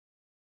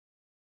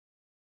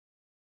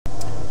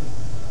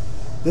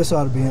This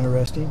ought to be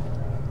interesting.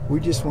 We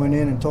just went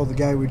in and told the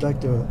guy we'd like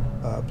to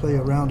play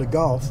a round of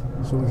golf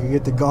so we can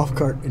get the golf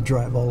cart and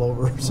drive all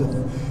over. So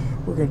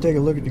we're going to take a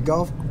look at the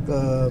golf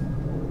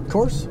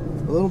course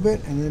a little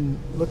bit and then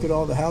look at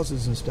all the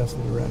houses and stuff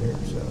that are around here.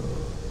 So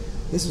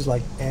this is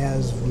like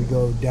as we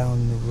go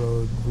down the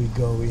road, we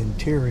go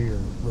interior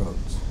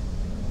roads.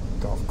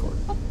 Golf course.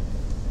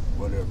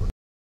 Whatever.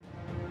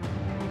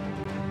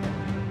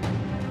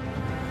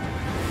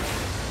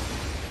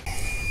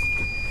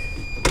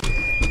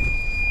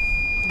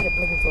 I kept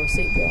looking for a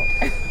seatbelt.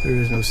 There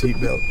is no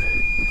seatbelt.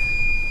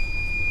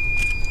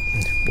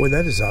 Boy,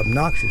 that is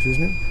obnoxious,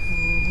 isn't it?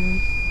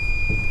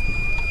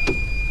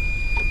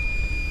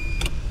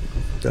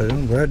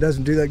 I'm glad it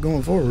doesn't do that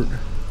going forward.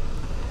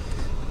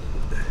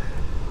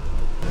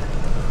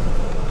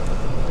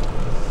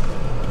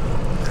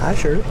 Hi,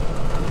 Shirley.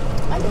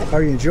 Hi, Dad.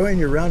 Are you enjoying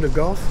your round of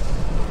golf?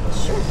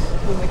 Sure,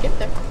 when we get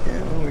there.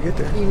 Yeah, when we get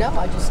there. You know,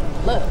 I just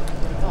love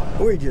golf.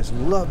 We just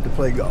love to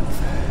play golf.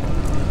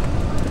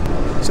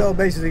 So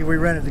basically, we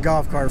rented the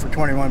golf cart for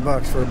 21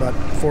 bucks for about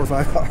 4 or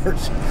 5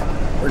 hours,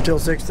 or until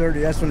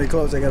 6:30. That's when they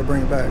close. They got to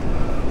bring it back.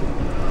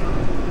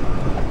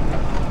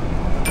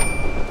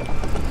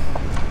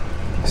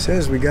 It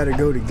says we got to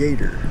go to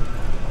Gator.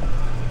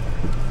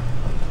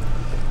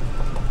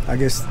 I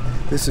guess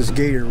this is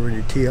Gator where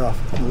you tee off.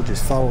 We'll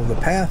just follow the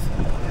path.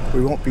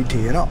 We won't be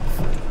teeing off.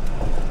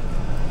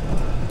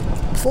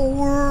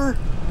 4.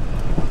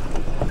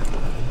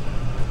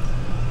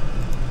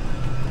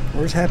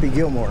 Where's Happy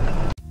Gilmore?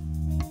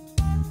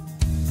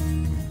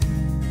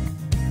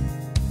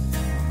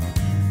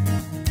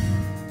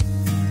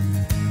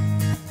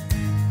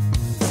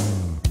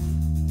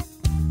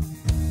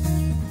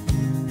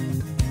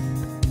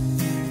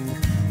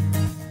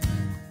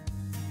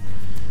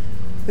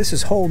 This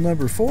is hole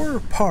number 4,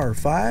 par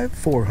 5,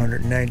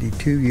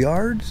 492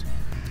 yards.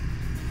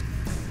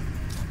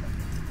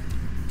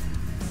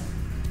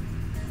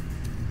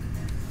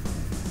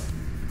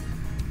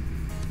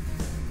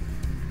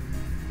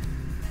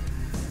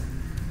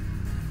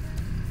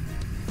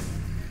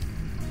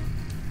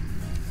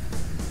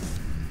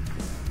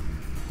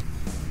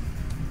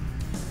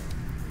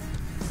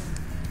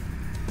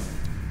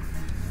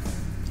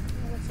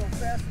 What's so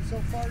fast and so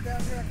far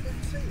down here I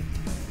couldn't see it.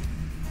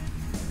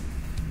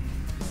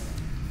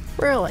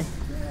 Really?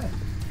 Yeah.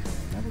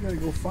 Now we gotta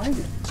go find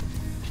it.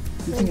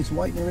 You think it's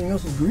white and everything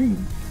else is green.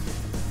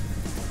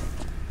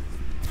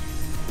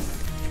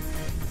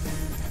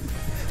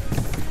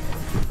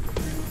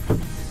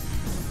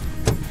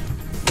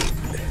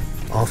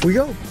 Off we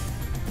go.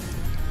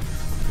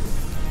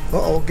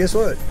 Uh-oh, guess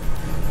what?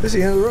 This is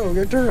the end of the road. We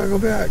gotta turn around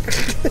and go back.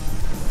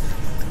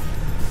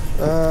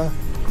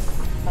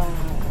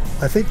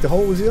 I think the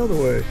hole was the other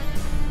way.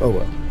 Oh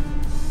well.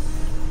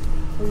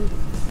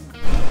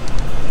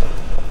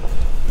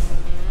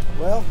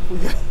 Well, we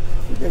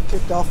got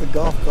kicked off the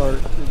golf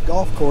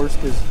course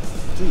because,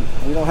 gee,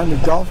 we don't have any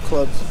golf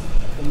clubs,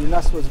 and you're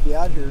not supposed to be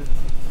out here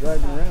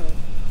driving around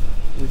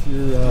if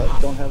you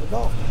don't have a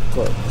golf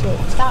club. So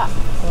stop.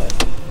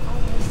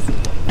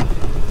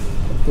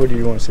 What do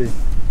you want to see?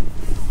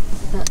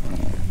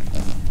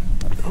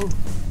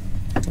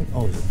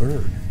 Oh, it's a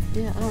bird.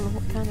 Yeah, I don't know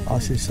what kind of. I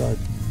just saw a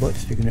butt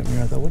sticking up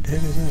there. I thought, what the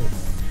heck is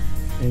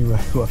that? Anyway,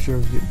 while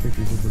Shirley's getting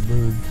pictures of the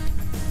bird,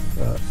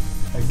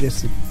 I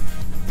guess the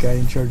guy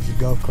in charge of the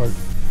golf cart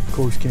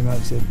course came out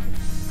and said,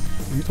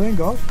 "Are you playing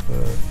golf?"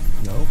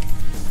 No. Are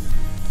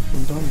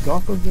you on the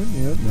golf club then?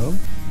 Yeah, no.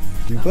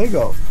 Do you play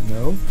golf?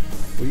 No.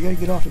 Well, you gotta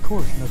get off the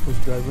course. You're not supposed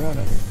to drive around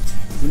out here.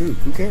 Who knew?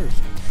 Who cares?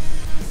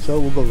 So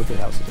we'll go look at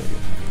houses, I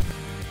guess.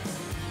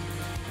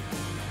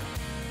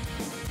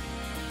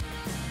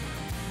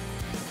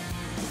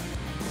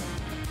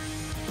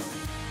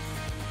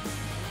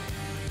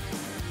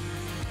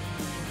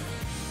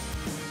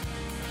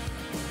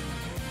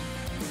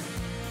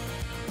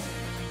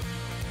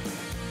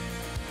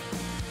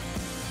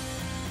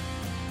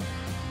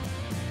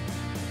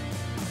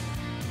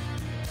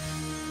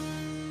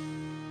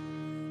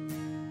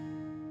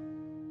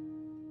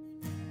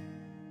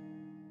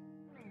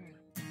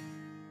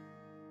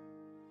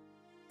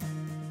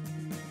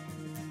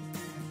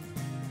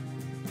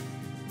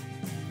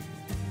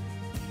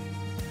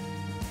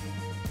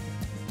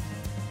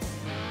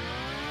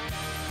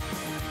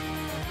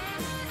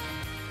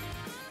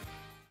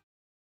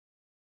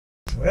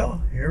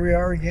 Well, here we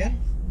are again.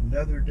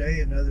 Another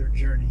day, another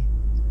journey.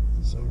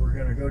 So we're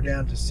going to go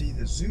down to see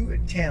the zoo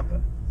at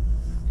Tampa.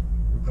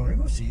 We're going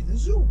to go see the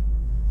zoo.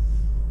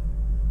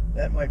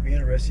 That might be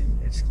interesting.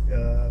 It's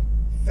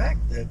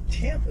fact that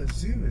Tampa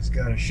Zoo has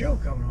got a show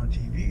coming on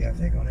TV, I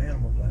think on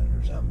Animal Planet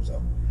or something.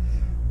 So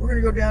we're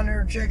going to go down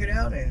there and check it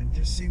out and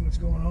just see what's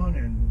going on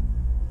and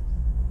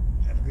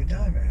have a good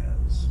time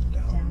as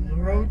down the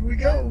road we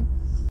go.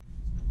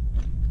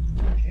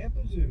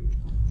 Tampa Zoo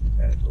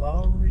at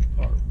Lowry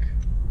Park.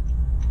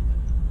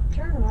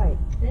 Turn right,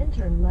 then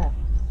turn left.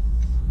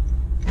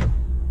 Turn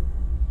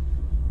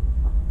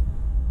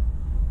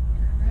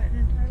right and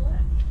then turn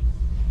left.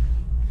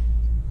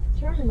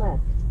 Turn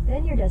left,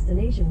 then your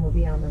destination will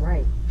be on the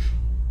right.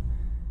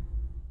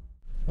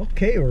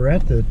 Okay, we're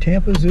at the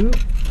Tampa Zoo.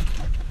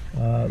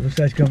 Looks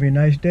like it's going to be a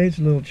nice day. It's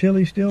a little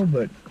chilly still,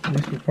 but at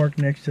least we're parked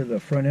next to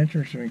the front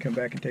entrance and we can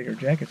come back and take our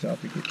jackets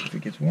off if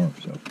it gets warm.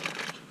 So,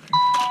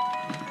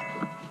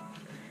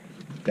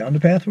 down the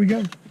path we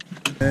go.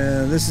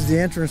 And this is the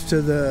entrance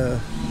to the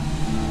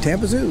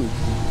Tampa Zoo.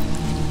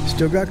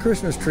 Still got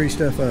Christmas tree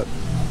stuff up.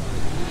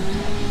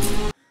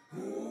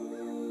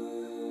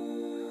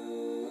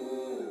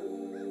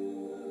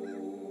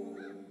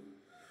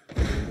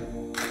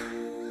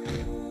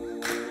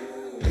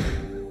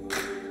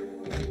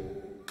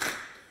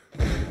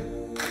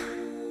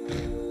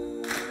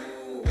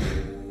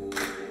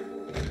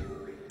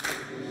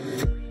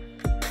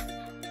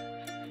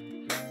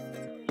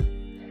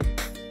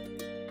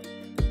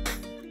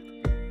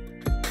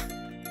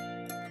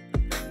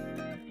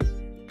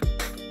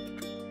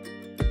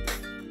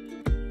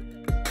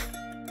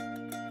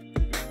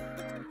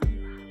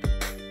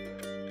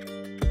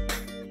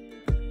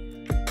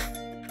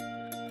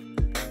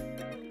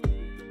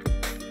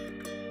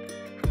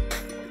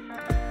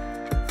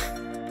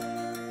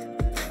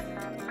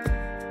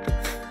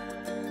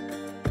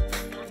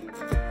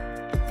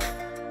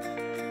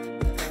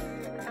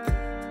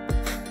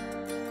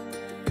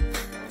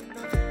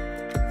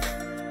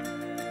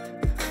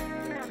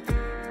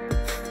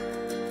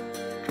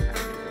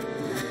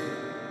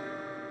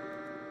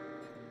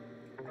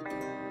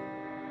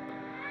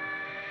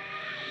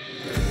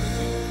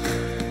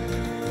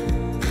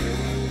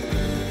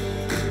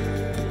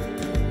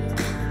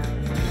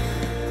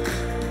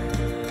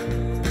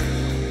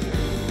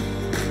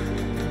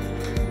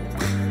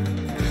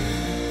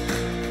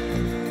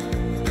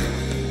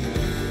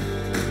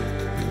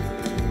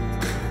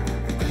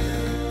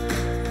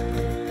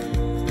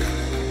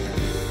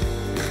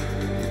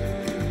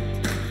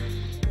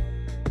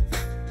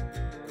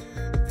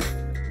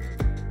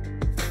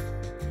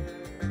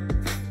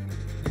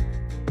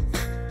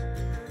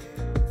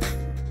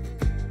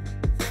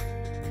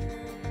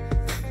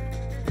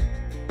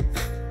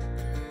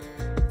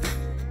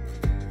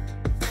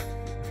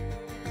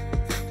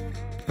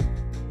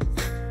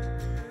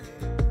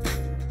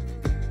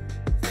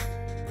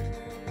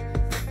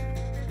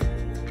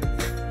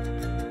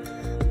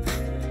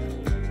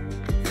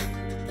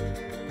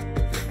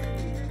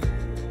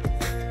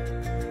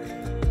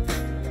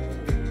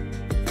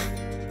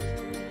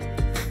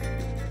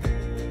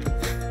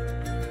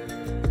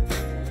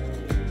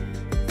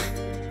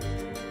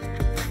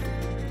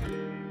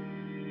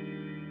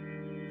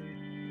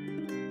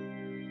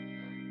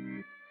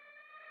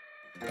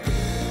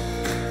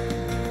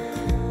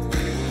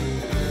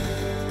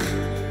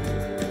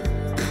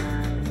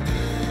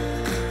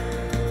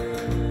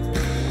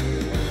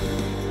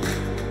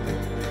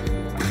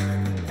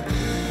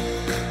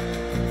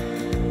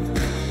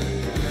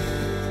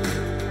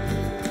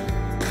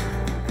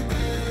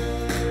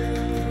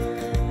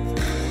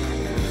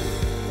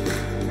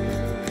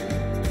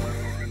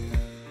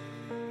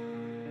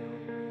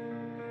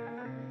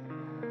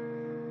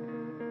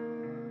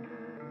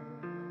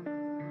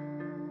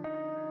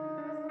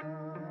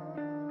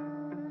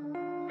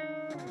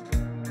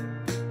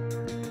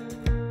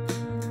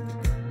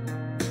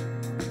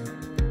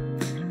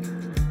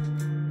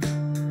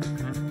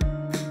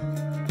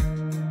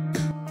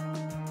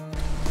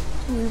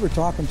 We were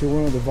talking to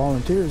one of the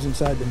volunteers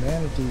inside the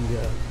manatee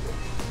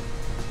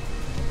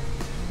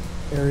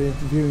area,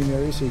 viewing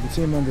area, so you can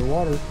see them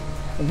underwater,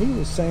 and he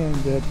was saying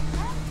that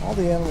all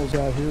the animals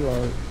out here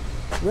are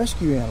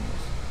rescue animals,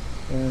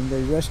 and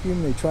they rescue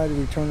them, they try to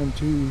return them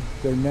to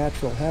their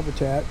natural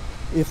habitat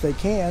if they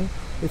can.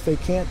 If they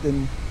can't,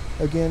 then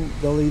again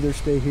they'll either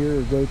stay here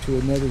or go to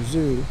another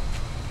zoo.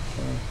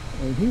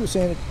 And he was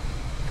saying,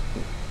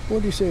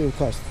 what do you say it would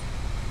cost?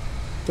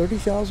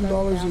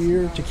 $30,000 a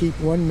year to keep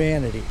one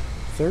manatee.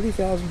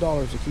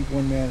 $30,000 to keep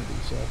one manatee.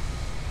 So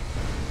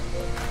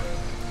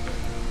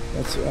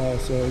that's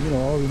so you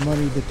know, all the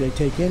money that they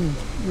take in,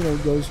 you know,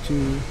 goes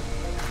to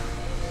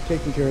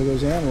taking care of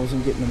those animals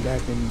and getting them back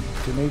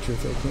into nature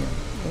if they can.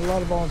 And a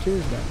lot of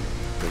volunteers down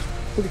here.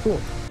 It's pretty cool.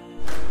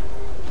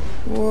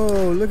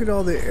 Whoa! Look at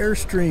all the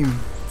Airstream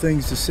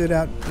things to sit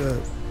out,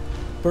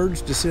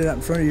 birds to sit out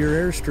in front of your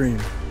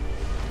Airstream.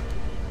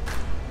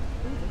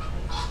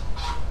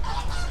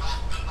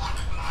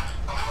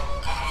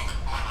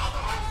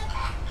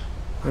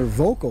 They're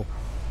vocal.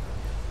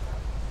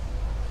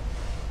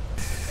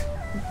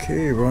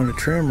 Okay, we're on a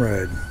tram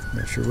ride.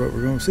 Not sure what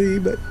we're going to see,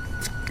 but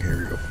here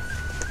we go.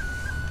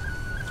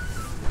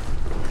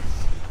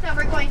 Now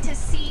we're going to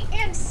see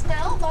and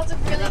smell lots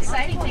of really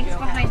exciting things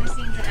behind the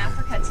scenes in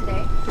Africa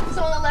today.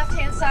 So on the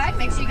left-hand side,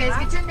 make sure you guys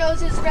get your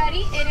noses ready.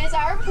 It is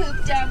our poop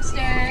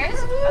dumpsters.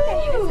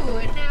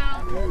 Okay,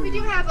 now we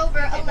do have over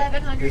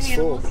 1,100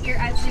 animals here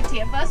at Zoo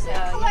Tampa, so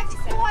we collect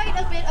quite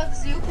a bit of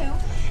zoo poo.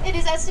 It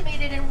is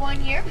estimated in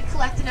 1 year we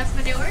collect enough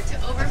manure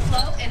to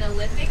overflow an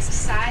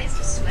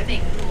Olympics-sized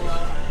swimming pool.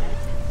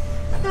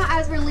 Now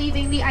as we're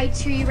leaving the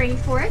Ituri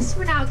rainforest,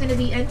 we're now going to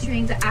be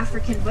entering the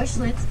African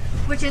bushlands,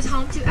 which is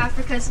home to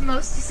Africa's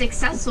most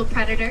successful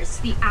predators,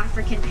 the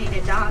African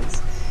painted dogs.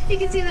 You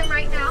can see them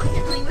right now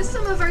handling with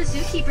some of our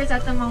zookeepers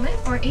at the moment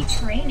for a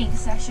training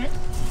session.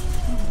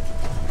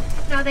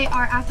 Now they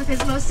are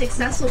Africa's most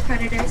successful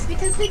predators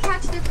because they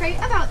catch their prey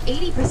about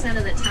 80%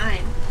 of the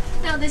time.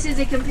 Now this is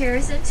a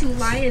comparison to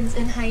lions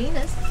and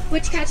hyenas,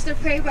 which catch their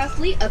prey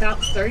roughly about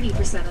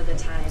 30% of the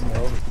time.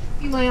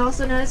 You might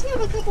also notice we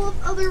have a couple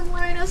of other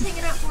rhinos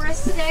hanging out for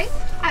us today.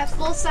 At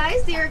full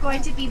size, they are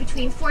going to be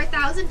between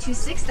 4,000 to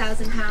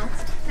 6,000 pounds.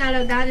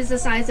 Now that is the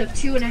size of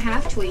 2.5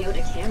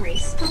 Toyota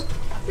Camrys.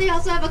 They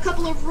also have a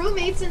couple of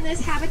roommates in this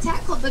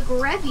habitat called the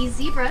Grevy's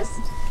zebras.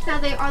 Now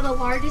they are the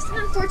largest and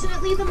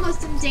unfortunately the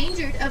most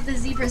endangered of the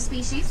zebra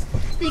species.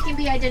 They can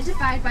be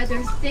identified by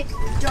their thick,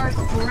 dark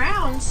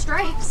brown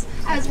stripes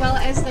as well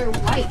as their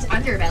white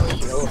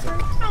underbellies.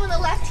 Now on the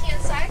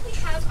left-hand side, we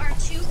have our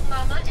two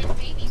mama and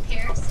baby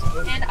pairs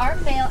and our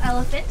male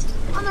elephant.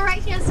 On the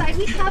right-hand side,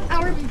 we have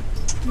our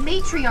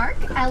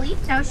matriarch, Ellie.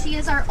 Now she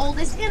is our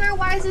oldest and our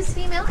wisest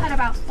female at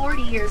about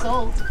 40 years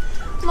old.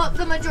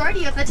 The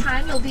majority of the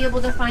time, you'll be able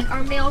to find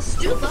our male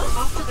Stupa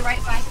off to the right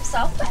by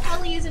himself, but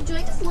Ellie is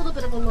enjoying just a little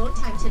bit of alone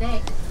time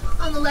today.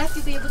 On the left,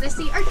 you'll be able to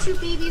see our two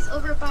babies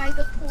over by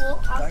the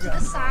pool off to the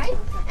side,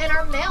 and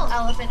our male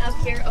elephant up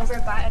here over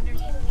by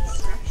underneath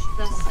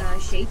the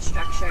shade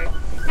structure.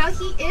 Now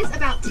he is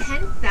about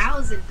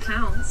 10,000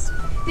 pounds.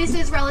 This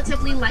is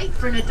relatively light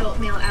for an adult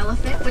male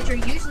elephant, which are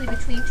usually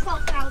between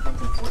 12,000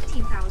 to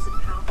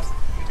 14,000 pounds.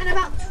 And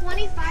about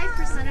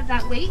 25% of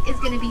that weight is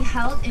going to be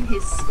held in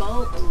his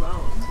skull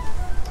alone.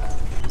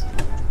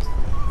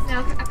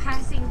 Now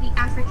passing the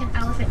African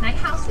elephant night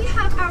house, we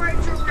have our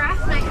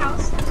giraffe night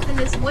house in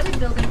this wooden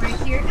building right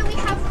here, and we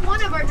have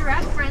one of our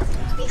giraffe friends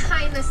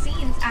behind the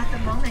scenes at the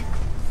moment.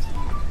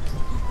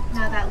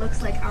 Now that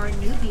looks like our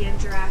Nubian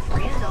giraffe,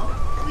 Randall.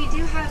 We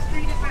do have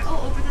 3 different,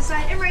 over the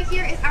side, and right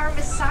here is our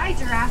Maasai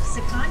giraffe,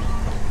 Sakani.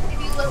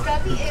 If you look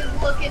up, he is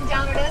looking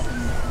down at us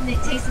and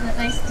tasting that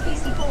nice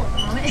tasty pull at the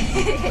moment.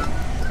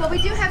 But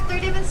we do have 3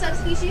 different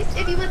subspecies.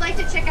 If you would like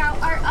to check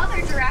out our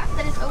other giraffe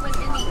that is open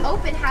in the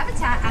open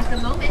habitat at the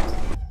moment.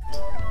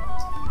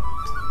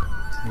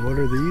 What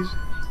are these?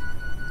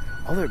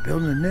 Oh, they're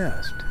building a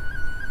nest.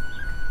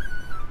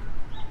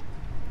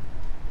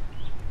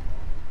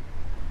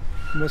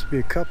 Must be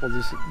a couple.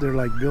 They're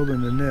like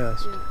building a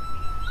nest. Yeah.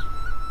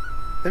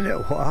 Isn't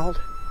that wild?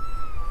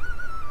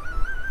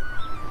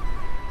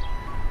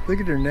 Look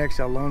at their necks,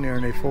 how long they are,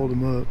 and they fold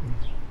them up.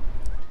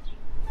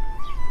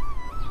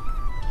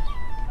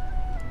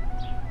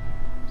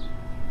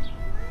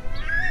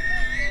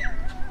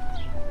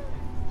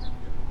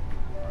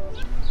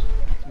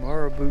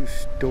 Marabou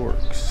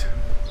storks.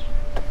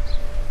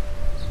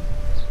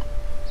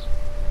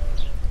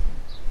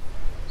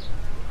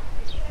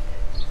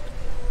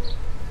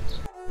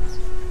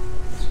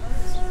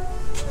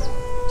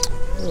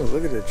 Oh,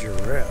 look at the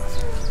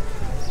giraffe.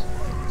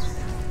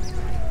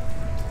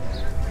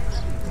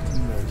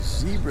 And the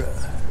zebra.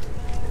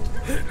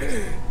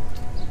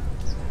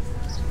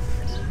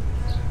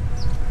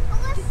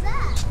 What's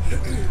that?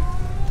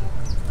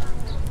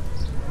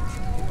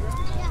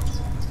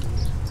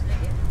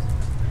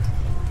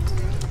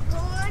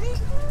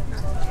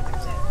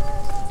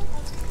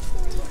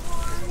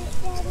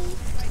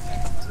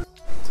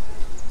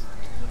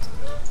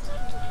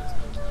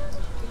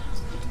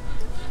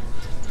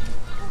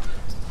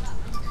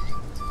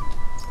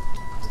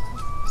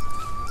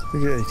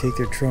 Look at that, they take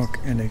their trunk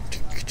and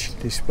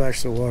they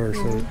splash the water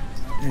so that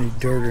any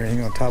dirt or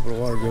anything on top of the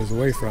water goes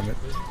away from it.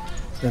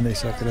 Then they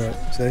suck it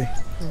up. See?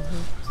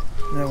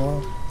 Isn't that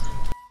wild?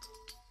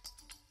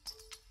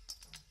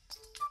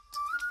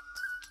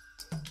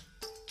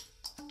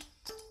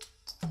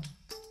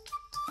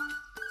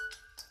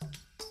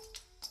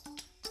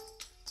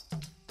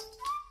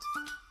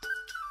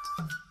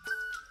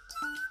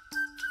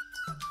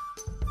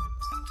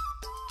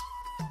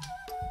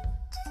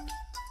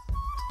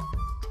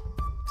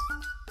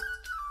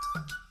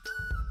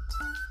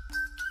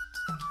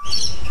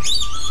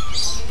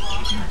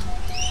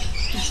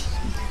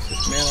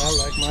 Man, I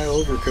like my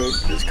overcoat.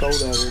 It's cold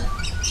out here.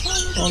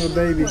 On the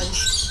baby.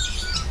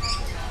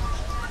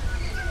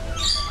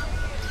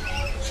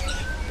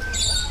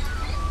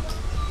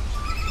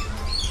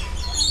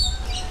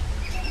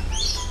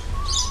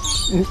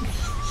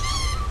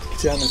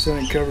 It's out in the sun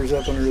and covers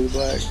up under the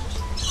black.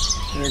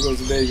 And there goes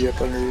the baby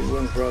up under the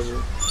wind probably.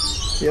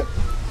 Yep.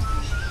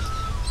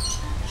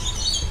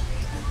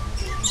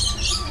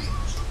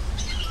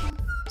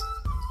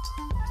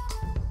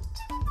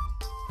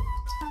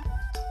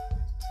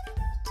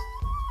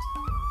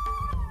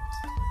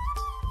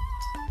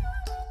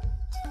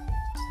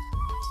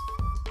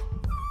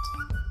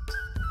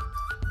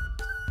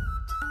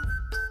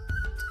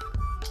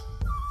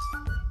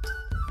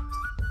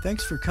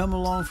 Thanks for coming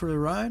along for the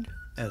ride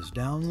as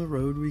down the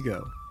road we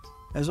go.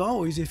 As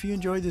always, if you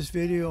enjoyed this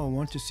video and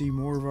want to see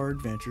more of our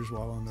adventures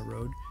while on the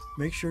road,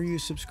 make sure you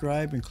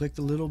subscribe and click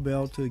the little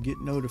bell to get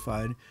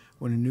notified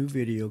when a new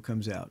video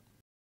comes out.